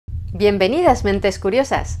Bienvenidas, mentes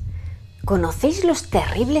curiosas. ¿Conocéis los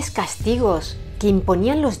terribles castigos que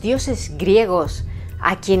imponían los dioses griegos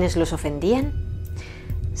a quienes los ofendían?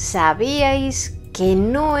 ¿Sabíais que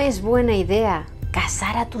no es buena idea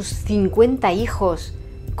casar a tus 50 hijos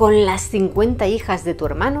con las 50 hijas de tu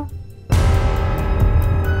hermano?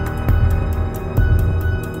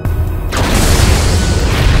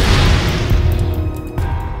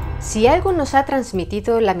 Si algo nos ha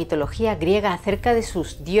transmitido la mitología griega acerca de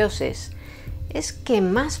sus dioses, es que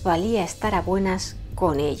más valía estar a buenas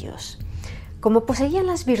con ellos. Como poseían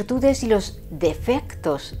las virtudes y los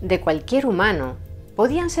defectos de cualquier humano,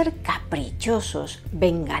 podían ser caprichosos,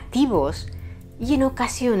 vengativos y en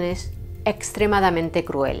ocasiones extremadamente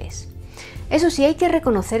crueles. Eso sí, hay que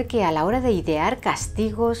reconocer que a la hora de idear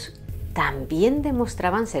castigos también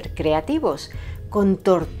demostraban ser creativos, con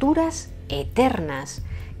torturas eternas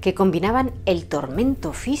que combinaban el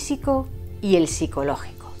tormento físico y el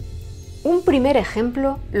psicológico. Un primer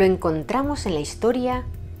ejemplo lo encontramos en la historia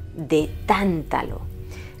de Tántalo.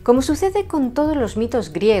 Como sucede con todos los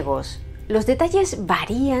mitos griegos, los detalles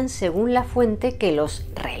varían según la fuente que los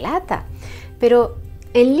relata, pero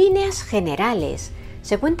en líneas generales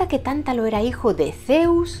se cuenta que Tántalo era hijo de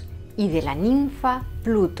Zeus y de la ninfa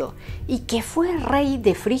Pluto, y que fue rey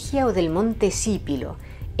de Frigia o del monte Sípilo,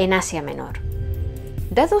 en Asia Menor.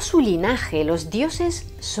 Dado su linaje, los dioses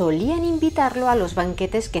solían invitarlo a los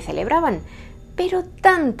banquetes que celebraban, pero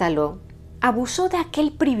Tántalo abusó de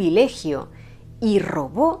aquel privilegio y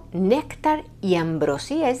robó néctar y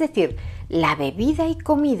ambrosía, es decir, la bebida y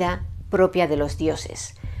comida propia de los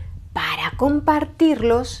dioses, para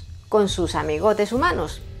compartirlos con sus amigotes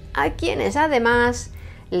humanos, a quienes además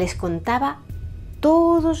les contaba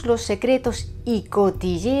todos los secretos y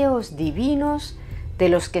cotilleos divinos de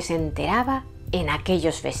los que se enteraba en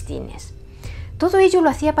aquellos festines. Todo ello lo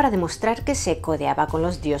hacía para demostrar que se codeaba con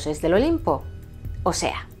los dioses del Olimpo, o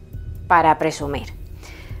sea, para presumir.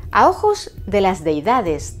 A ojos de las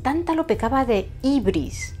deidades, Tántalo pecaba de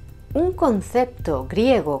ibris, un concepto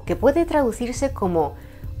griego que puede traducirse como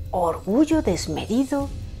orgullo desmedido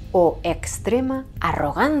o extrema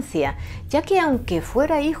arrogancia, ya que aunque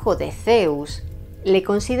fuera hijo de Zeus, le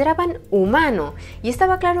consideraban humano y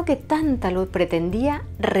estaba claro que Tántalo pretendía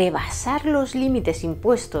rebasar los límites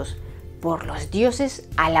impuestos por los dioses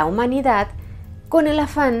a la humanidad con el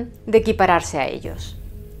afán de equipararse a ellos.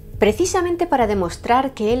 Precisamente para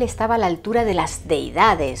demostrar que él estaba a la altura de las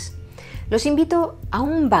deidades, los invito a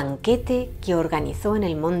un banquete que organizó en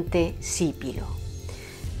el monte Sípilo.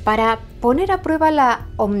 Para poner a prueba la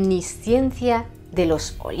omnisciencia de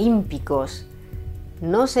los olímpicos,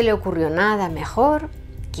 no se le ocurrió nada mejor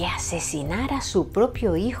que asesinar a su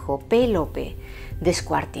propio hijo Pélope,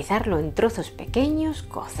 descuartizarlo en trozos pequeños,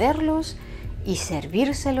 cocerlos y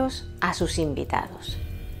servírselos a sus invitados.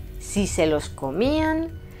 Si se los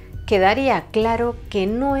comían, quedaría claro que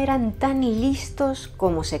no eran tan listos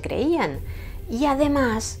como se creían y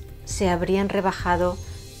además se habrían rebajado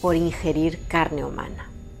por ingerir carne humana.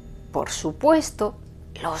 Por supuesto,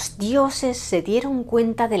 los dioses se dieron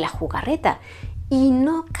cuenta de la jugarreta y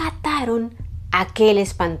no cataron aquel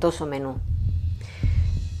espantoso menú.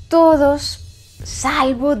 Todos,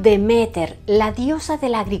 salvo Deméter, la diosa de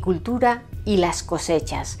la agricultura y las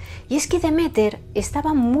cosechas. Y es que Deméter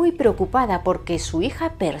estaba muy preocupada porque su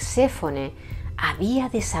hija Perséfone había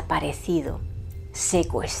desaparecido,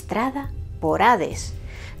 secuestrada por Hades.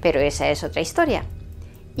 Pero esa es otra historia.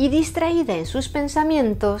 Y distraída en sus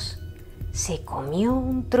pensamientos, se comió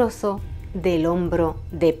un trozo del hombro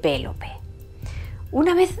de Pélope.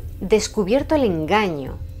 Una vez descubierto el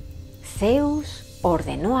engaño, Zeus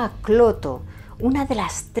ordenó a Cloto, una de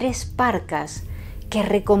las 3 parcas, que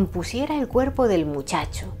recompusiera el cuerpo del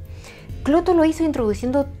muchacho. Cloto lo hizo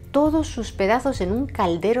introduciendo todos sus pedazos en un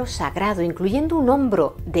caldero sagrado, incluyendo un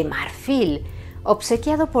hombro de marfil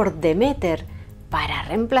obsequiado por Deméter para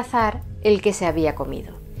reemplazar el que se había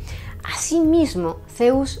comido. Asimismo,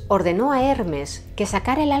 Zeus ordenó a Hermes que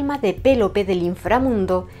sacara el alma de Pélope del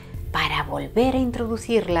inframundo para volver a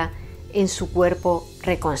introducirla en su cuerpo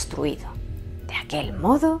reconstruido. De aquel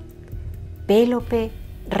modo, Pélope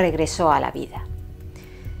regresó a la vida.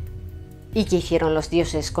 ¿Y qué hicieron los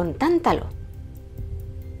dioses con Tántalo?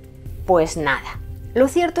 Pues nada. Lo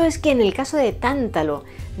cierto es que en el caso de Tántalo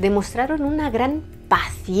demostraron una gran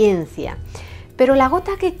paciencia, pero la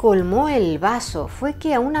gota que colmó el vaso fue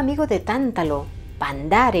que a un amigo de Tántalo,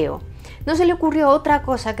 Pandáreo, no se le ocurrió otra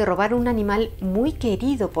cosa que robar un animal muy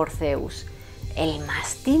querido por Zeus, el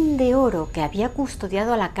mastín de oro que había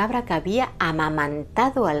custodiado a la cabra que había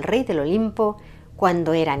amamantado al rey del Olimpo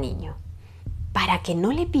cuando era niño. Para que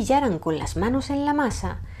no le pillaran con las manos en la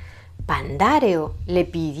masa, Pandáreo le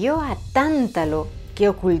pidió a Tántalo que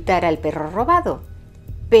ocultara el perro robado,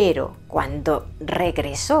 pero cuando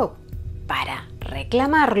regresó para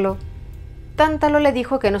reclamarlo, Tántalo le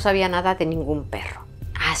dijo que no sabía nada de ningún perro.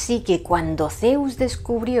 Así que cuando Zeus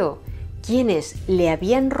descubrió quiénes le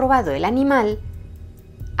habían robado el animal,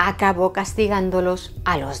 acabó castigándolos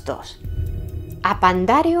a los dos. A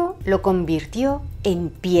Pandáreo lo convirtió en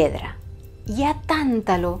piedra y a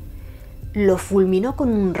Tántalo lo fulminó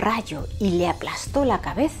con un rayo y le aplastó la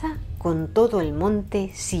cabeza con todo el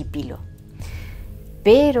monte Sípilo.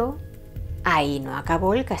 Pero ahí no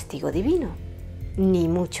acabó el castigo divino, ni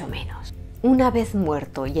mucho menos. Una vez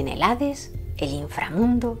muerto y en el Hades, el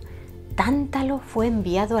inframundo, Tántalo fue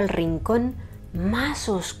enviado al rincón más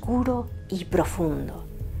oscuro y profundo,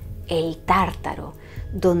 el Tártaro,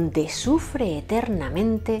 donde sufre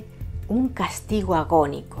eternamente un castigo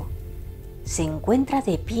agónico. Se encuentra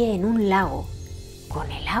de pie en un lago,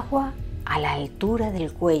 con el agua a la altura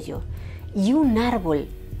del cuello y un árbol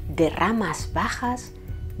de ramas bajas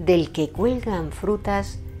del que cuelgan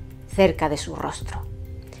frutas cerca de su rostro.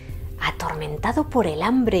 Atormentado por el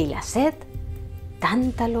hambre y la sed,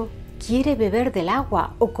 Tántalo quiere beber del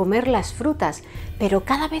agua o comer las frutas, pero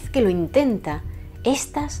cada vez que lo intenta,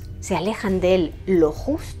 éstas se alejan de él lo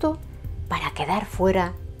justo para quedar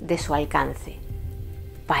fuera de su alcance.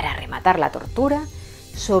 Para rematar la tortura,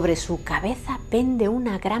 sobre su cabeza pende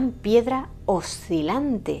una gran piedra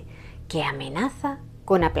oscilante que amenaza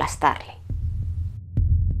con aplastarle.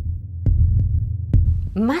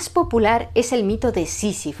 Más popular es el mito de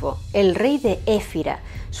Sísifo, el rey de Éfira,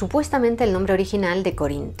 supuestamente el nombre original de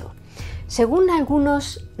Corinto. Según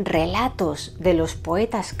algunos relatos de los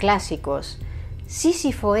poetas clásicos,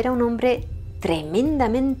 Sísifo era un hombre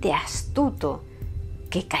tremendamente astuto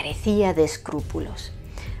que carecía de escrúpulos.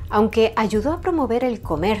 Aunque ayudó a promover el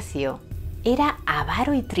comercio, era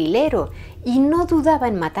avaro y trilero y no dudaba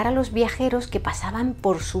en matar a los viajeros que pasaban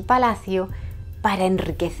por su palacio para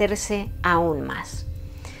enriquecerse aún más.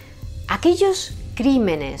 Aquellos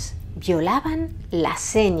crímenes violaban la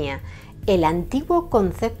senia, el antiguo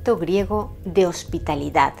concepto griego de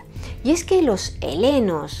hospitalidad. Y es que los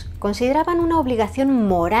helenos consideraban una obligación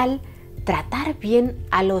moral tratar bien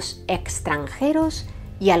a los extranjeros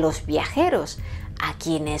y a los viajeros, a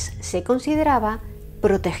quienes se consideraba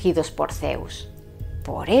protegidos por Zeus.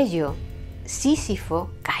 Por ello, Sísifo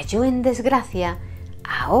cayó en desgracia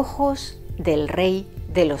a ojos del rey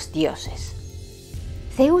de los dioses.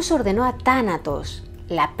 Zeus ordenó a Tánatos,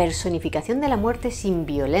 la personificación de la muerte sin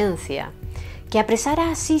violencia, que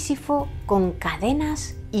apresara a Sísifo con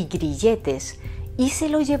cadenas y grilletes y se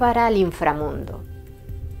lo llevara al inframundo.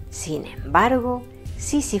 Sin embargo,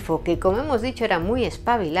 Sísifo, que como hemos dicho era muy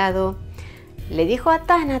espabilado, le dijo a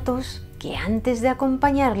Tánatos que antes de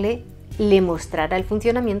acompañarle le mostrara el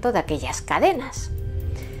funcionamiento de aquellas cadenas.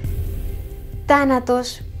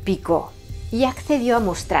 Tánatos picó y accedió a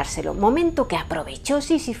mostrárselo, momento que aprovechó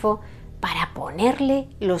Sísifo para ponerle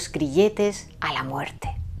los grilletes a la muerte.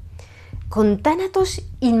 Con Tánatos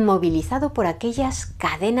inmovilizado por aquellas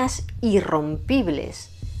cadenas irrompibles,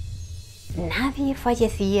 nadie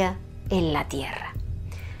fallecía en la tierra.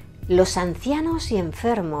 Los ancianos y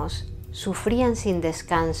enfermos sufrían sin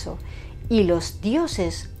descanso y los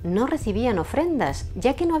dioses no recibían ofrendas,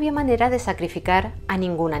 ya que no había manera de sacrificar a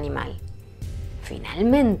ningún animal.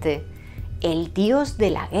 Finalmente, el dios de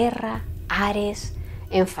la guerra, Ares,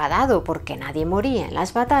 enfadado porque nadie moría en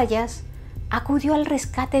las batallas, acudió al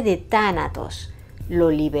rescate de Tánatos, lo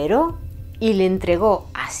liberó y le entregó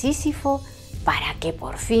a Sísifo para que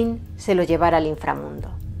por fin se lo llevara al inframundo.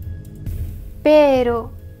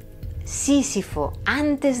 Pero Sísifo,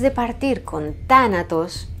 antes de partir con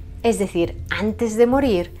Tánatos, es decir, antes de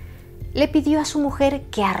morir, le pidió a su mujer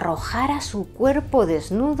que arrojara su cuerpo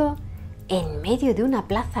desnudo en medio de una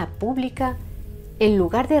plaza pública en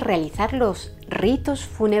lugar de realizar los ritos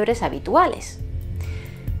fúnebres habituales.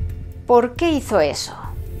 ¿Por qué hizo eso?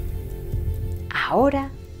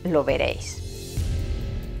 Ahora lo veréis.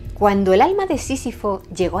 Cuando el alma de Sísifo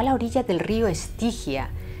llegó a la orilla del río Estigia,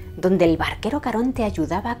 donde el barquero Caronte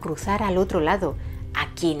ayudaba a cruzar al otro lado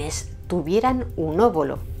a quienes tuvieran un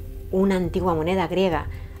óbolo, una antigua moneda griega,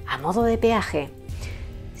 a modo de peaje,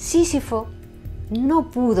 Sísifo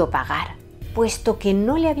no pudo pagar, puesto que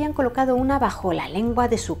no le habían colocado una bajo la lengua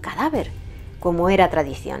de su cadáver, como era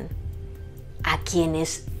tradición. A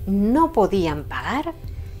quienes no podían pagar,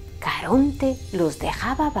 Caronte los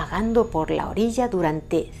dejaba vagando por la orilla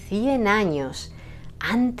durante 100 años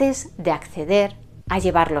antes de acceder a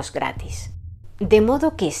llevarlos gratis. De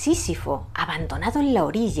modo que Sísifo, abandonado en la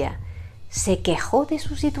orilla, se quejó de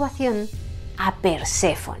su situación a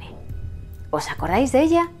Perséfone. ¿Os acordáis de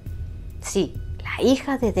ella? sí, la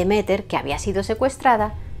hija de Deméter, que había sido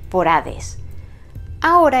secuestrada por Hades.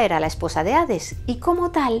 Ahora era la esposa de Hades y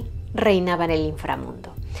como tal reinaba en el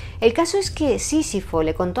inframundo. El caso es que Sísifo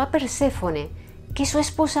le contó a Perséfone que su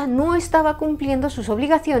esposa no estaba cumpliendo sus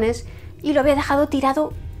obligaciones y lo había dejado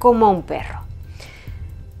tirado como a un perro.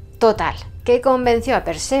 Total, que convenció a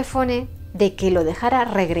Perséfone de que lo dejara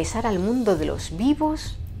regresar al mundo de los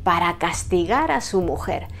vivos para castigar a su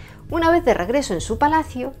mujer. Una vez de regreso en su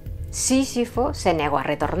palacio, Sísifo se negó a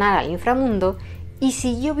retornar al inframundo y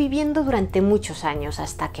siguió viviendo durante muchos años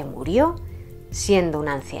hasta que murió siendo un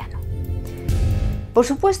anciano. Por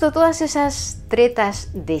supuesto, todas esas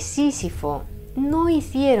tretas de Sísifo no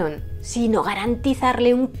hicieron sino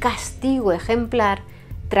garantizarle un castigo ejemplar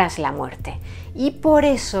tras la muerte. Y por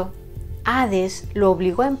eso Hades lo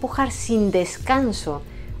obligó a empujar sin descanso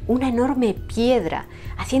una enorme piedra,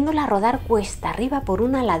 haciéndola rodar cuesta arriba por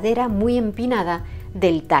una ladera muy empinada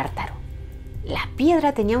del Tártaro. La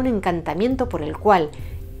piedra tenía un encantamiento por el cual,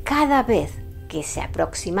 cada vez que se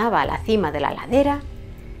aproximaba a la cima de la ladera,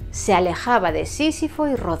 se alejaba de Sísifo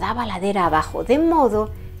y rodaba ladera abajo, de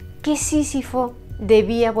modo que Sísifo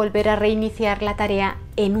debía volver a reiniciar la tarea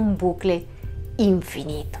en un bucle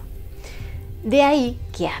infinito. De ahí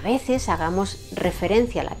que a veces hagamos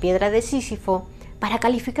referencia a la piedra de Sísifo para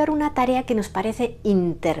calificar una tarea que nos parece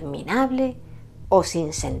interminable o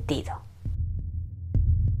sin sentido.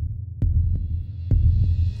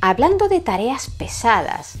 Hablando de tareas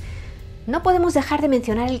pesadas, no podemos dejar de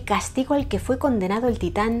mencionar el castigo al que fue condenado el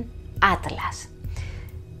titán Atlas.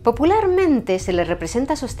 Popularmente se le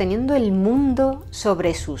representa sosteniendo el mundo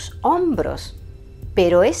sobre sus hombros,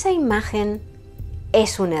 pero esa imagen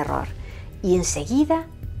es un error y enseguida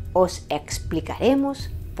os explicaremos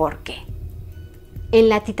por qué. En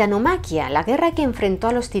la titanomaquia, la guerra que enfrentó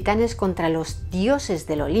a los titanes contra los dioses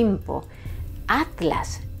del Olimpo,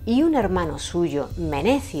 Atlas y un hermano suyo,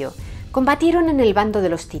 Menecio, combatieron en el bando de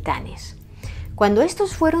los titanes. Cuando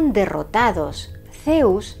estos fueron derrotados,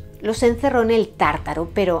 Zeus los encerró en el Tártaro,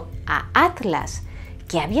 pero a Atlas,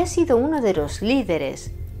 que había sido uno de los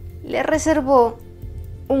líderes, le reservó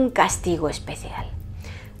un castigo especial.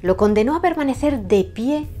 Lo condenó a permanecer de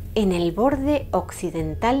pie en el borde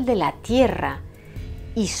occidental de la tierra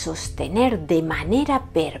y sostener de manera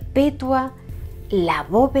perpetua la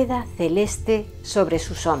bóveda celeste sobre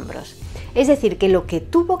sus hombros. Es decir, que lo que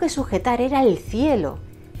tuvo que sujetar era el cielo,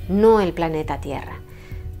 no el planeta Tierra.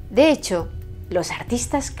 De hecho, los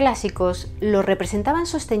artistas clásicos lo representaban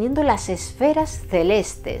sosteniendo las esferas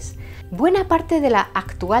celestes. Buena parte de la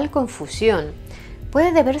actual confusión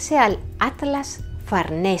puede deberse al Atlas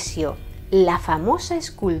Farnesio, la famosa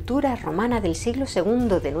escultura romana del siglo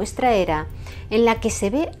II de nuestra era, en la que se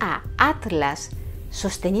ve a Atlas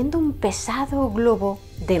sosteniendo un pesado globo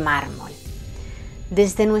de mármol.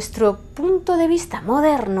 Desde nuestro punto de vista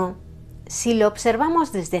moderno, si lo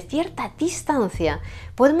observamos desde cierta distancia,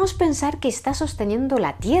 podemos pensar que está sosteniendo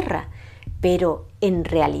la Tierra, pero en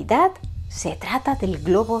realidad se trata del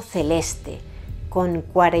globo celeste, con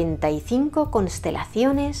 45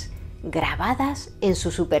 constelaciones grabadas en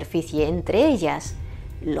su superficie, entre ellas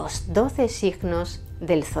los 12 signos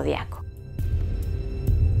del zodiaco.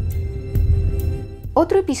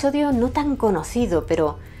 Otro episodio no tan conocido,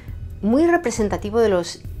 pero muy representativo de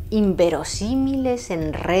los inverosímiles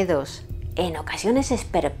enredos, en ocasiones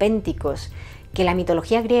esperpénticos, que la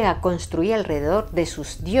mitología griega construía alrededor de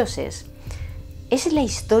sus dioses, es la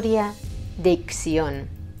historia de Ixión.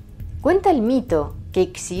 Cuenta el mito que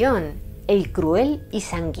Ixión, el cruel y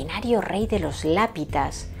sanguinario rey de los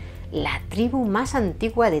lápitas, la tribu más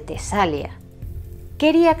antigua de Tesalia,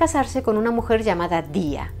 quería casarse con una mujer llamada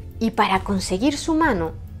Día, y para conseguir su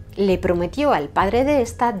mano le prometió al padre de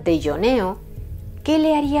esta, Deioneo, que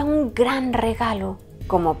le haría un gran regalo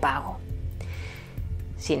como pago.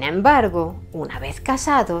 Sin embargo, una vez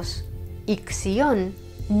casados, Ixión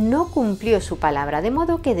no cumplió su palabra, de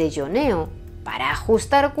modo que Deioneo, para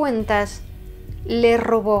ajustar cuentas, le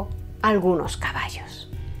robó algunos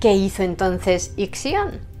caballos. ¿Qué hizo entonces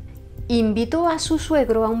Ixión? Invitó a su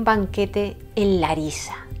suegro a un banquete en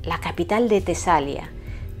Larisa, la capital de Tesalia,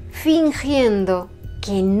 fingiendo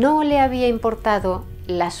que no le había importado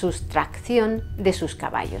la sustracción de sus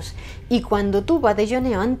caballos, y cuando tuvo a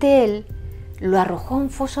Deioneo ante él, lo arrojó a un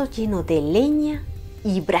foso lleno de leña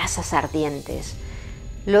y brasas ardientes.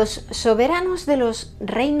 Los soberanos de los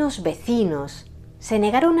reinos vecinos se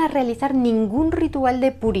negaron a realizar ningún ritual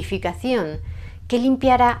de purificación que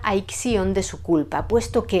limpiara a Ixión de su culpa,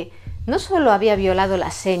 puesto que no solo había violado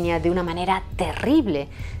la seña de una manera terrible,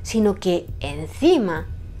 sino que encima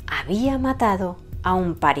había matado a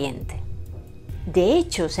un pariente. De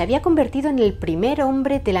hecho, se había convertido en el primer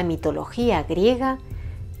hombre de la mitología griega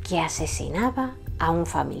que asesinaba a un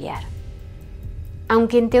familiar.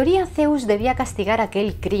 Aunque en teoría Zeus debía castigar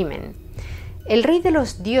aquel crimen, el rey de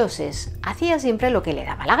los dioses hacía siempre lo que le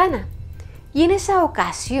daba la gana. Y en esa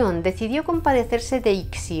ocasión decidió compadecerse de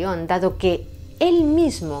Ixión, dado que él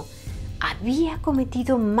mismo había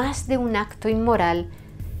cometido más de un acto inmoral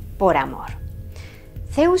por amor.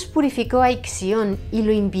 Zeus purificó a Ixión y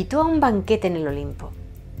lo invitó a un banquete en el Olimpo.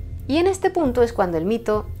 Y en este punto es cuando el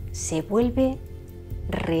mito se vuelve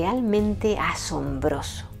realmente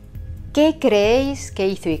asombroso. ¿Qué creéis que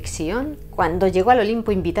hizo Ixión cuando llegó al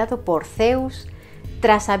Olimpo invitado por Zeus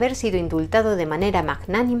tras haber sido indultado de manera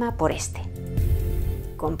magnánima por este?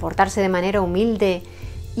 ¿Comportarse de manera humilde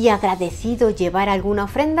y agradecido llevar alguna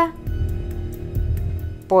ofrenda?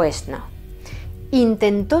 Pues no.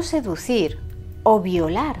 Intentó seducir o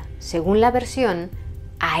violar, según la versión,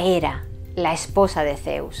 a Hera, la esposa de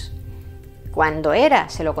Zeus. Cuando Hera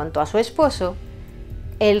se lo contó a su esposo,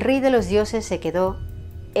 el rey de los dioses se quedó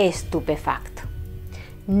estupefacto.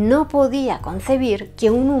 No podía concebir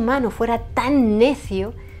que un humano fuera tan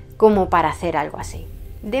necio como para hacer algo así.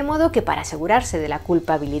 De modo que para asegurarse de la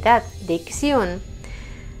culpabilidad de Ixión,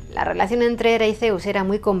 la relación entre Hera y Zeus era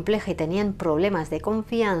muy compleja y tenían problemas de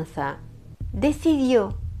confianza,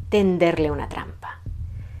 decidió tenderle una trampa.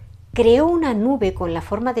 Creó una nube con la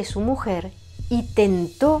forma de su mujer y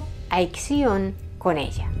tentó a Ixión con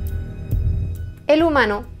ella. El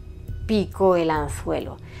humano picó el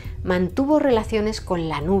anzuelo, mantuvo relaciones con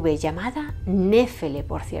la nube, llamada Néfele,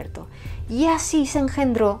 por cierto, y así se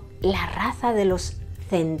engendró la raza de los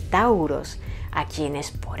centauros, a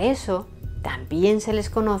quienes por eso también se les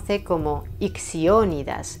conoce como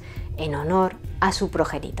Ixiónidas, en honor a su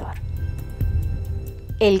progenitor.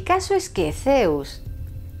 El caso es que Zeus,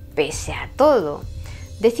 pese a todo,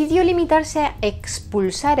 decidió limitarse a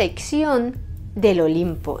expulsar a Ixión del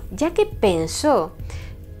Olimpo, ya que pensó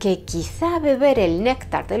que quizá beber el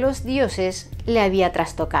néctar de los dioses le había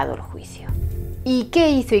trastocado el juicio. ¿Y qué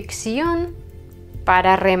hizo Ixión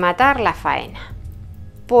para rematar la faena?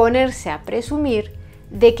 Ponerse a presumir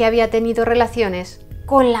de que había tenido relaciones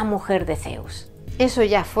con la mujer de Zeus. Eso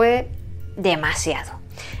ya fue demasiado.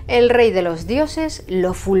 El rey de los dioses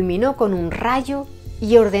lo fulminó con un rayo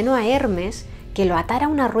y ordenó a Hermes que lo atara a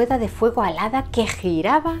una rueda de fuego alada que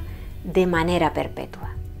giraba de manera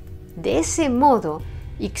perpetua. De ese modo,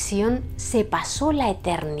 Ixión se pasó la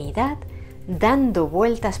eternidad dando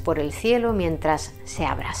vueltas por el cielo mientras se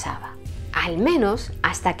abrasaba. Al menos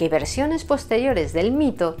hasta que versiones posteriores del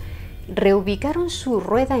mito reubicaron su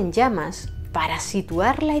rueda en llamas para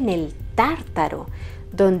situarla en el Tártaro,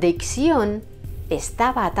 donde Ixión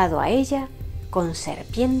estaba atado a ella con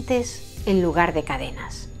serpientes en lugar de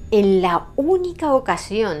cadenas. En la única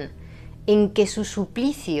ocasión en que su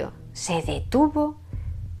suplicio se detuvo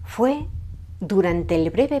fue durante el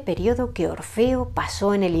breve periodo que Orfeo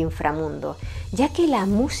pasó en el inframundo, ya que la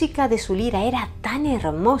música de su lira era tan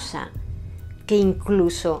hermosa que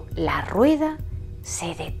incluso la rueda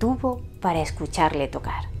se detuvo para escucharle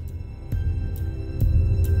tocar.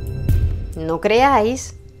 No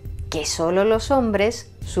creáis que solo los hombres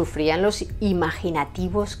sufrían los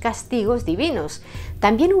imaginativos castigos divinos.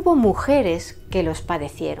 También hubo mujeres que los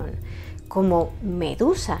padecieron, como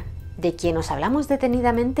Medusa, de quien os hablamos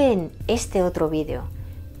detenidamente en este otro vídeo,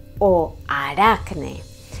 o Aracne.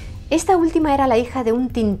 Esta última era la hija de un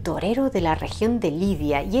tintorero de la región de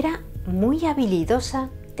Lidia y era muy habilidosa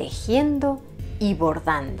tejiendo y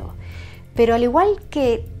bordando. Pero al igual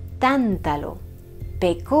que Tántalo,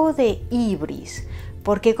 pecó de ibris,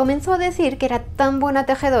 porque comenzó a decir que era tan buena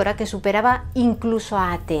tejedora que superaba incluso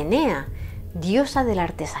a Atenea, diosa de la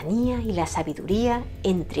artesanía y la sabiduría,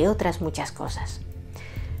 entre otras muchas cosas.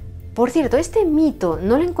 Por cierto, este mito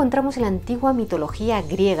no lo encontramos en la antigua mitología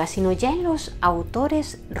griega, sino ya en los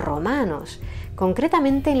autores romanos,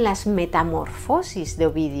 concretamente en las Metamorfosis de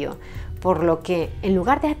Ovidio, por lo que en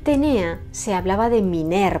lugar de Atenea se hablaba de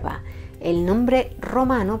Minerva, el nombre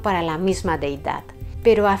romano para la misma deidad.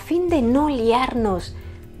 Pero a fin de no liarnos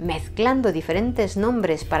mezclando diferentes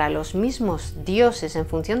nombres para los mismos dioses en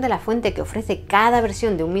función de la fuente que ofrece cada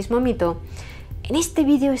versión de un mismo mito, en este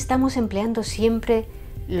vídeo estamos empleando siempre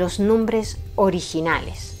los nombres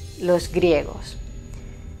originales, los griegos.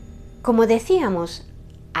 Como decíamos,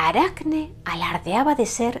 Aracne alardeaba de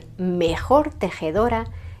ser mejor tejedora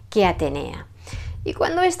que Atenea, y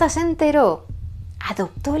cuando ésta se enteró,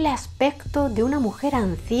 adoptó el aspecto de una mujer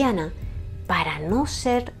anciana para no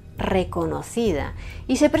ser reconocida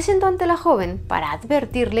y se presentó ante la joven para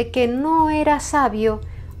advertirle que no era sabio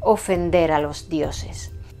ofender a los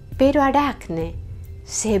dioses. Pero Aracne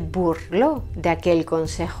se burló de aquel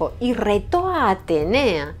consejo y retó a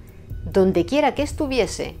Atenea, dondequiera que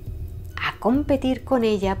estuviese, a competir con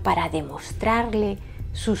ella para demostrarle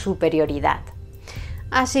su superioridad.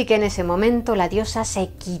 Así que en ese momento la diosa se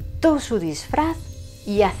quitó su disfraz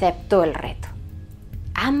y aceptó el reto.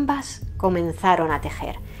 Ambas comenzaron a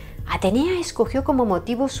tejer. Atenea escogió como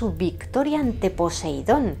motivo su victoria ante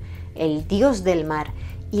Poseidón, el dios del mar,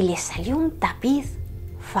 y le salió un tapiz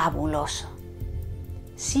fabuloso.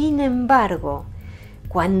 Sin embargo,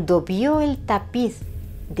 cuando vio el tapiz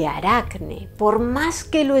de Aracne, por más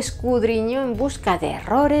que lo escudriñó en busca de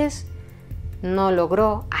errores, no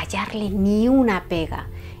logró hallarle ni una pega.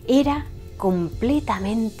 Era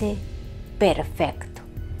completamente perfecto,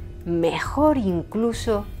 mejor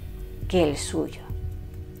incluso que el suyo.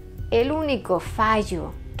 El único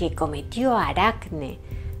fallo que cometió Aracne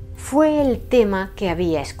fue el tema que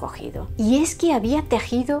había escogido, y es que había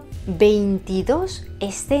tejido 22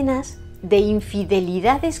 escenas de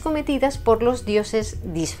infidelidades cometidas por los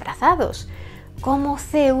dioses disfrazados, como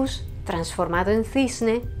Zeus transformado en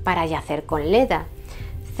cisne para yacer con Leda,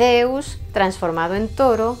 Zeus transformado en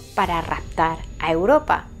toro para raptar a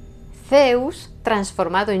Europa, Zeus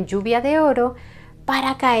transformado en lluvia de oro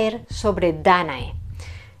para caer sobre Dánae,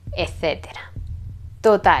 etc.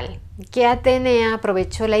 Total, que Atenea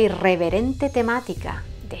aprovechó la irreverente temática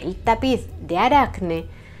del tapiz de Aracne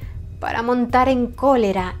para montar en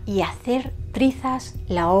cólera y hacer trizas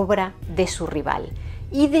la obra de su rival,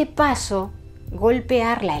 y de paso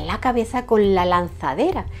golpearla en la cabeza con la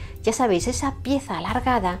lanzadera, ya sabéis, esa pieza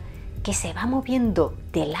alargada que se va moviendo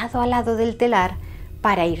de lado a lado del telar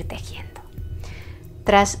para ir tejiendo.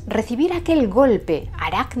 Tras recibir aquel golpe,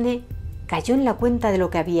 Aracne cayó en la cuenta de lo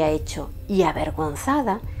que había hecho y,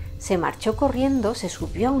 avergonzada, se marchó corriendo, se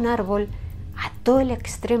subió a un árbol, ató el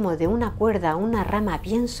extremo de una cuerda a una rama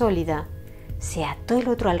bien sólida, se ató el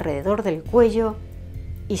otro alrededor del cuello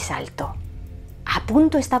y saltó. A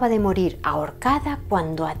punto estaba de morir ahorcada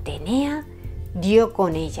cuando Atenea dio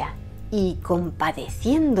con ella y,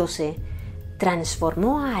 compadeciéndose,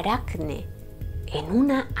 transformó a Aracne en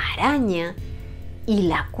una araña y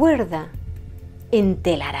la cuerda en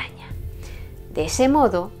telaraña. De ese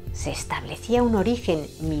modo se establecía un origen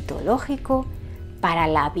mitológico para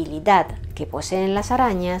la habilidad que poseen las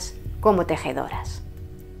arañas como tejedoras.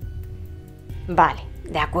 Vale,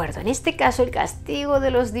 de acuerdo, en este caso el castigo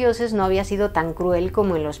de los dioses no había sido tan cruel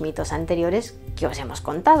como en los mitos anteriores que os hemos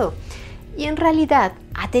contado, y en realidad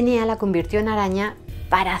Atenea la convirtió en araña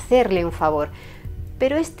para hacerle un favor,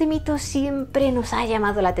 pero este mito siempre nos ha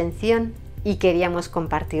llamado la atención y queríamos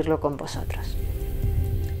compartirlo con vosotros.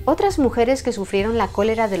 Otras mujeres que sufrieron la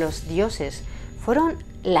cólera de los dioses fueron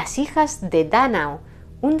las hijas de Dánao,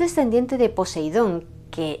 un descendiente de Poseidón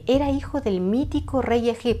que era hijo del mítico rey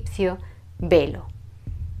egipcio Belo.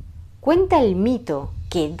 Cuenta el mito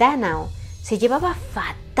que Dánao se llevaba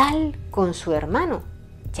fatal con su hermano,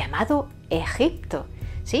 llamado Egipto,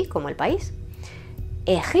 sí, como el país.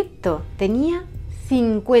 Egipto tenía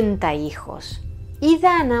 50 hijos y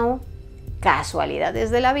Dánao, casualidades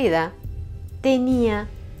de la vida, tenía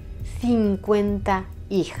 50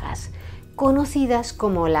 hijas, conocidas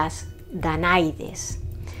como las Danaides.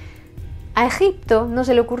 A Egipto no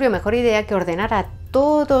se le ocurrió mejor idea que ordenar a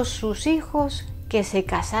todos sus hijos que se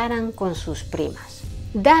casaran con sus primas.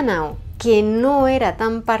 Dánao, que no era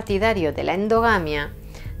tan partidario de la endogamia,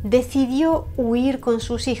 decidió huir con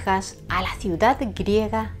sus hijas a la ciudad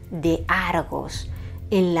griega de Argos,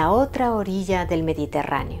 en la otra orilla del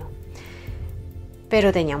Mediterráneo.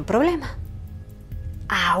 Pero tenía un problema.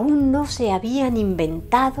 Aún no se habían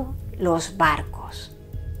inventado los barcos.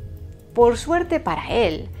 Por suerte para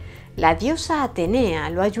él, la diosa Atenea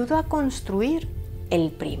lo ayudó a construir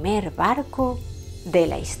el primer barco de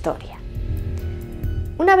la historia.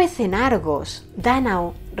 Una vez en Argos,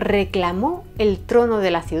 Dánao reclamó el trono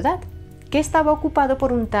de la ciudad, que estaba ocupado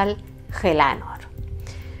por un tal Gelánor.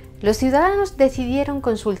 Los ciudadanos decidieron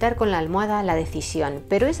consultar con la almohada la decisión,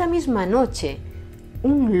 pero esa misma noche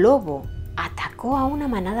un lobo atacó a una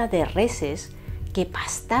manada de reses que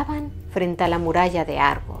pastaban frente a la muralla de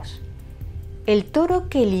Argos. El toro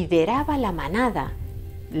que lideraba la manada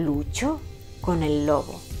luchó con el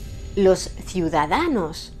lobo. Los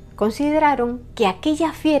ciudadanos consideraron que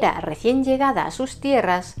aquella fiera recién llegada a sus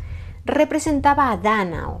tierras representaba a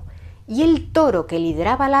Dánao y el toro que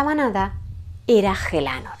lideraba la manada era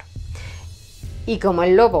Gelánor. Y como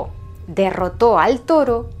el lobo derrotó al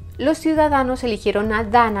toro, los ciudadanos eligieron a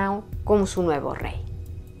Dánao como su nuevo rey.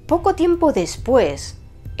 Poco tiempo después,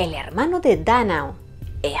 el hermano de Dánao,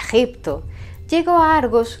 Egipto, llegó a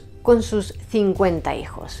Argos con sus 50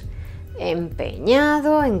 hijos.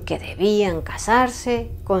 empeñado en que debían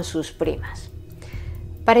casarse con sus primas.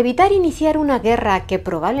 Para evitar iniciar una guerra que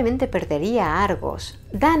probablemente perdería a Argos,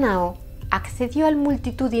 Dánao accedió al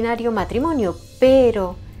multitudinario matrimonio,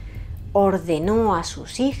 pero ordenó a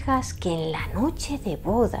sus hijas que en la noche de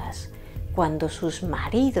bodas, cuando sus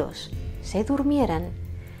maridos se durmieran,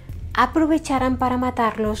 aprovecharan para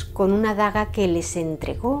matarlos con una daga que les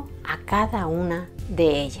entregó a cada una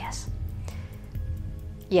de ellas.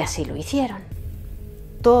 Y así lo hicieron.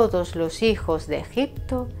 Todos los hijos de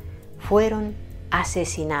Egipto fueron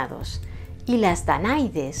asesinados y las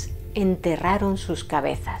Danaides enterraron sus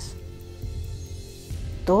cabezas.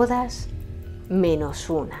 Todas menos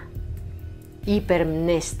una,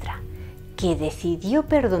 Hipermnestra, que decidió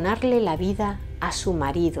perdonarle la vida a su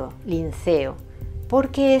marido, Linceo,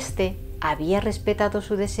 porque éste había respetado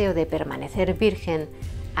su deseo de permanecer virgen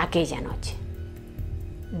aquella noche.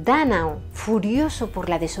 Dánao, furioso por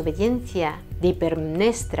la desobediencia de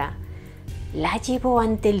Hipermnestra, la llevó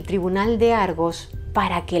ante el tribunal de Argos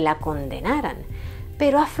para que la condenaran,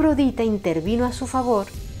 pero Afrodita intervino a su favor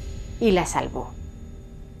y la salvó.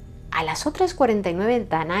 A las otras 49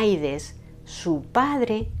 Danaides, su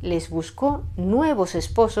padre les buscó nuevos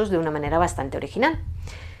esposos de una manera bastante original.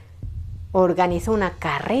 Organizó una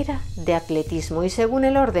carrera de atletismo y según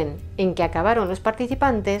el orden en que acabaron los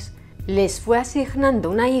participantes, les fue asignando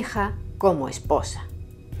una hija como esposa.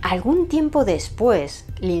 Algún tiempo después,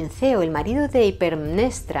 Linceo, el marido de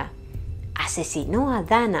Hipermnestra, asesinó a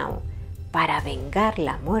Dánao para vengar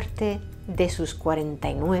la muerte de sus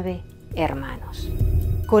 49 hermanos.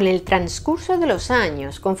 Con el transcurso de los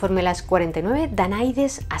años, conforme las 49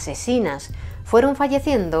 Danaides asesinas fueron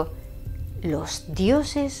falleciendo, los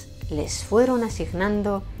dioses les fueron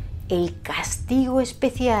asignando el castigo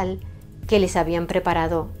especial que les habían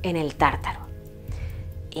preparado en el Tártaro.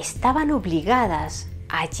 Estaban obligadas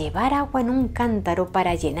a llevar agua en un cántaro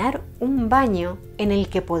para llenar un baño en el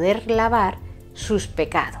que poder lavar sus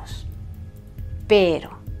pecados.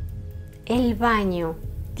 Pero el baño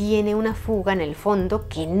tiene una fuga en el fondo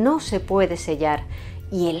que no se puede sellar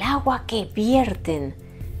y el agua que vierten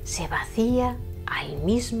se vacía al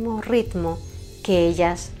mismo ritmo que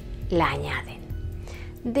ellas la añaden,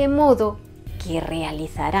 de modo que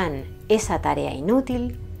realizarán esa tarea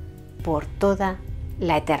inútil por toda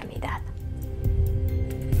la eternidad.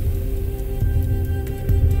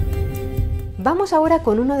 Vamos ahora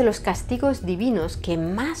con uno de los castigos divinos que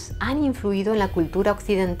más han influido en la cultura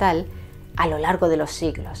occidental a lo largo de los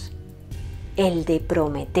siglos, el de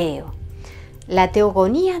Prometeo. La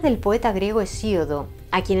teogonía del poeta griego Hesíodo,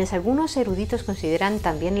 a quienes algunos eruditos consideran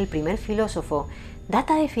también el primer filósofo,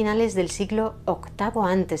 data de finales del siglo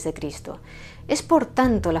VIII a.C. Es por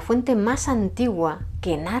tanto la fuente más antigua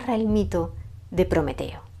que narra el mito de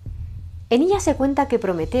Prometeo. En ella se cuenta que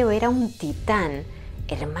Prometeo era un titán,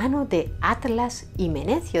 hermano de Atlas y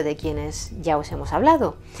Menecio, de quienes ya os hemos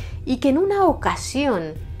hablado, y que en una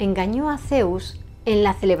ocasión engañó a Zeus en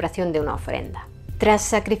la celebración de una ofrenda. Tras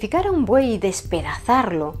sacrificar a un buey y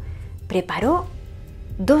despedazarlo, preparó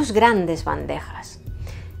dos grandes bandejas.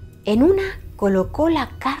 En una colocó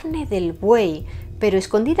la carne del buey, pero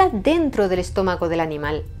escondida dentro del estómago del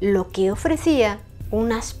animal, lo que ofrecía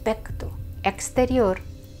un aspecto exterior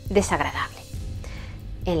desagradable.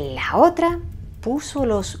 En la otra puso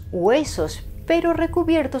los huesos, pero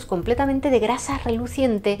recubiertos completamente de grasa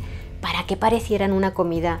reluciente para que parecieran una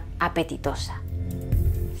comida apetitosa.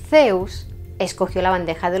 Zeus escogió la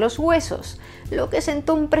bandeja de los huesos, lo que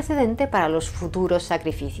sentó un precedente para los futuros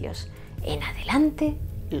sacrificios. En adelante,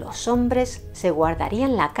 los hombres se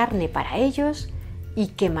guardarían la carne para ellos y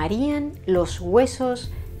quemarían los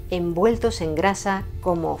huesos envueltos en grasa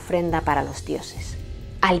como ofrenda para los dioses.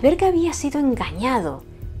 Al ver que había sido engañado,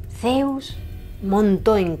 Zeus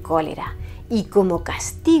montó en cólera y como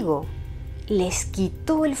castigo les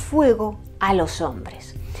quitó el fuego a los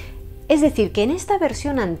hombres. Es decir, que en esta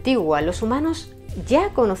versión antigua los humanos ya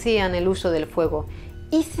conocían el uso del fuego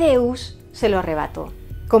y Zeus se lo arrebató.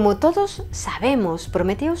 Como todos sabemos,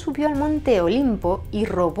 Prometeo subió al monte Olimpo y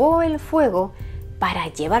robó el fuego para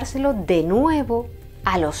llevárselo de nuevo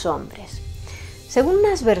a los hombres. Según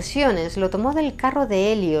unas versiones, lo tomó del carro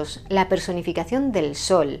de Helios, la personificación del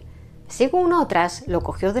sol. Según otras, lo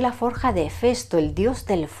cogió de la forja de Hefesto, el dios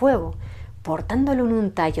del fuego, portándolo en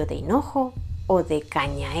un tallo de hinojo o de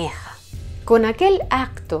cañaeja. Con aquel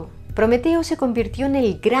acto, Prometeo se convirtió en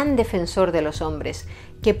el gran defensor de los hombres,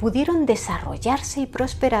 que pudieron desarrollarse y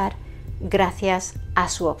prosperar gracias a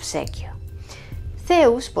su obsequio.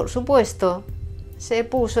 Zeus, por supuesto, se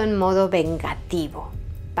puso en modo vengativo.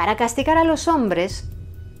 Para castigar a los hombres,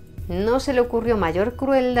 no se le ocurrió mayor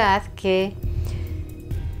crueldad que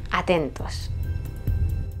atentos.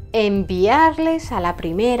 Enviarles a la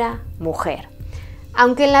primera mujer.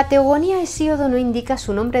 Aunque en la Teogonía Hesíodo no indica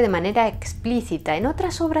su nombre de manera explícita, en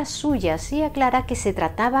otras obras suyas sí aclara que se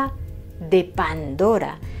trataba de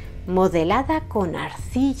Pandora, modelada con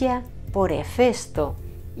arcilla por Hefesto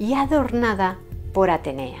y adornada por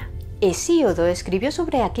Atenea. Hesíodo escribió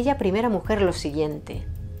sobre aquella primera mujer lo siguiente: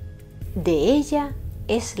 de ella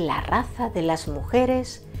es la raza de las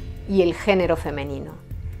mujeres y el género femenino.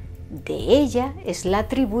 De ella es la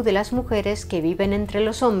tribu de las mujeres que viven entre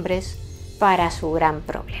los hombres para su gran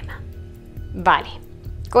problema. Vale,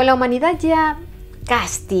 con la humanidad ya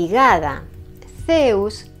castigada,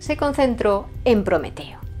 Zeus se concentró en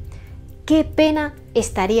Prometeo. ¿Qué pena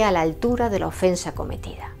estaría a la altura de la ofensa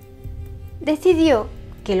cometida? Decidió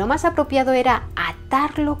que lo más apropiado era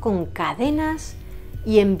atarlo con cadenas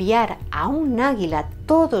y enviar a un águila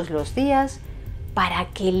todos los días para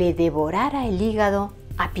que le devorara el hígado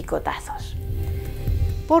a picotazos.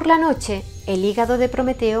 Por la noche, el hígado de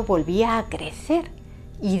Prometeo volvía a crecer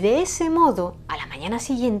y de ese modo, a la mañana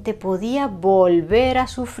siguiente podía volver a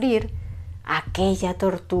sufrir aquella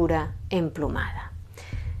tortura emplumada.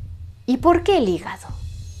 ¿Y por qué el hígado?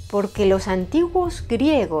 Porque los antiguos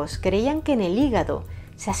griegos creían que en el hígado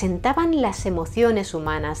se asentaban las emociones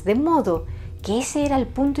humanas, de modo que ese era el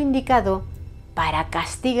punto indicado para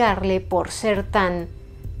castigarle por ser tan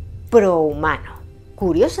prohumano.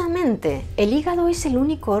 Curiosamente, el hígado es el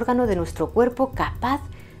único órgano de nuestro cuerpo capaz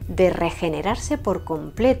de regenerarse por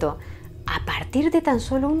completo a partir de tan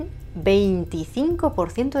solo un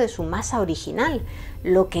 25% de su masa original,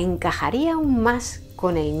 lo que encajaría aún más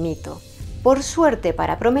con el mito. Por suerte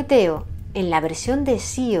para Prometeo, en la versión de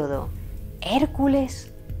Hesíodo,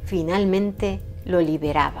 Hércules finalmente lo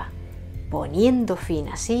liberaba, poniendo fin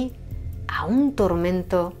así a un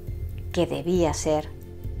tormento que debía ser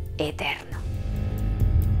eterno.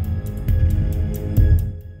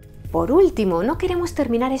 Por último, no queremos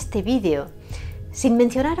terminar este vídeo sin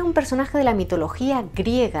mencionar a un personaje de la mitología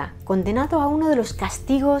griega condenado a uno de los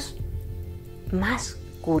castigos más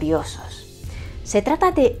curiosos. Se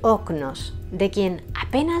trata de Ocnos, de quien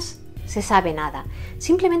apenas se sabe nada.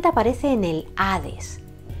 Simplemente aparece en el Hades,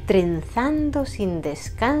 trenzando sin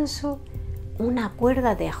descanso una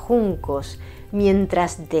cuerda de juncos,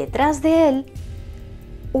 mientras detrás de él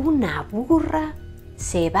una burra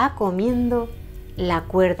se va comiendo la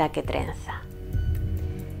cuerda que trenza.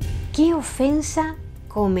 ¿Qué ofensa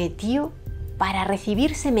cometió para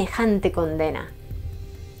recibir semejante condena?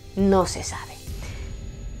 No se sabe.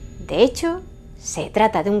 De hecho, se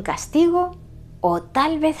trata de un castigo o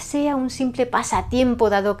tal vez sea un simple pasatiempo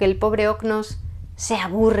dado que el pobre Ocnos se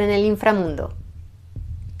aburre en el inframundo.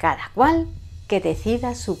 Cada cual que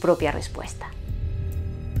decida su propia respuesta.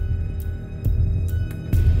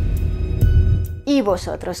 ¿Y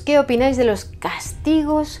vosotros qué opináis de los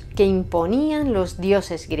castigos que imponían los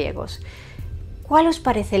dioses griegos? ¿Cuál os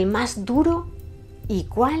parece el más duro y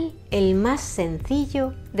cuál el más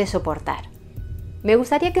sencillo de soportar? Me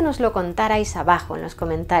gustaría que nos lo contarais abajo en los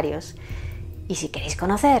comentarios. Y si queréis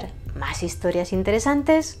conocer más historias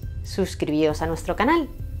interesantes, suscribíos a nuestro canal.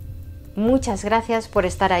 Muchas gracias por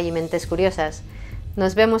estar ahí, mentes curiosas.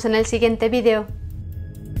 Nos vemos en el siguiente vídeo.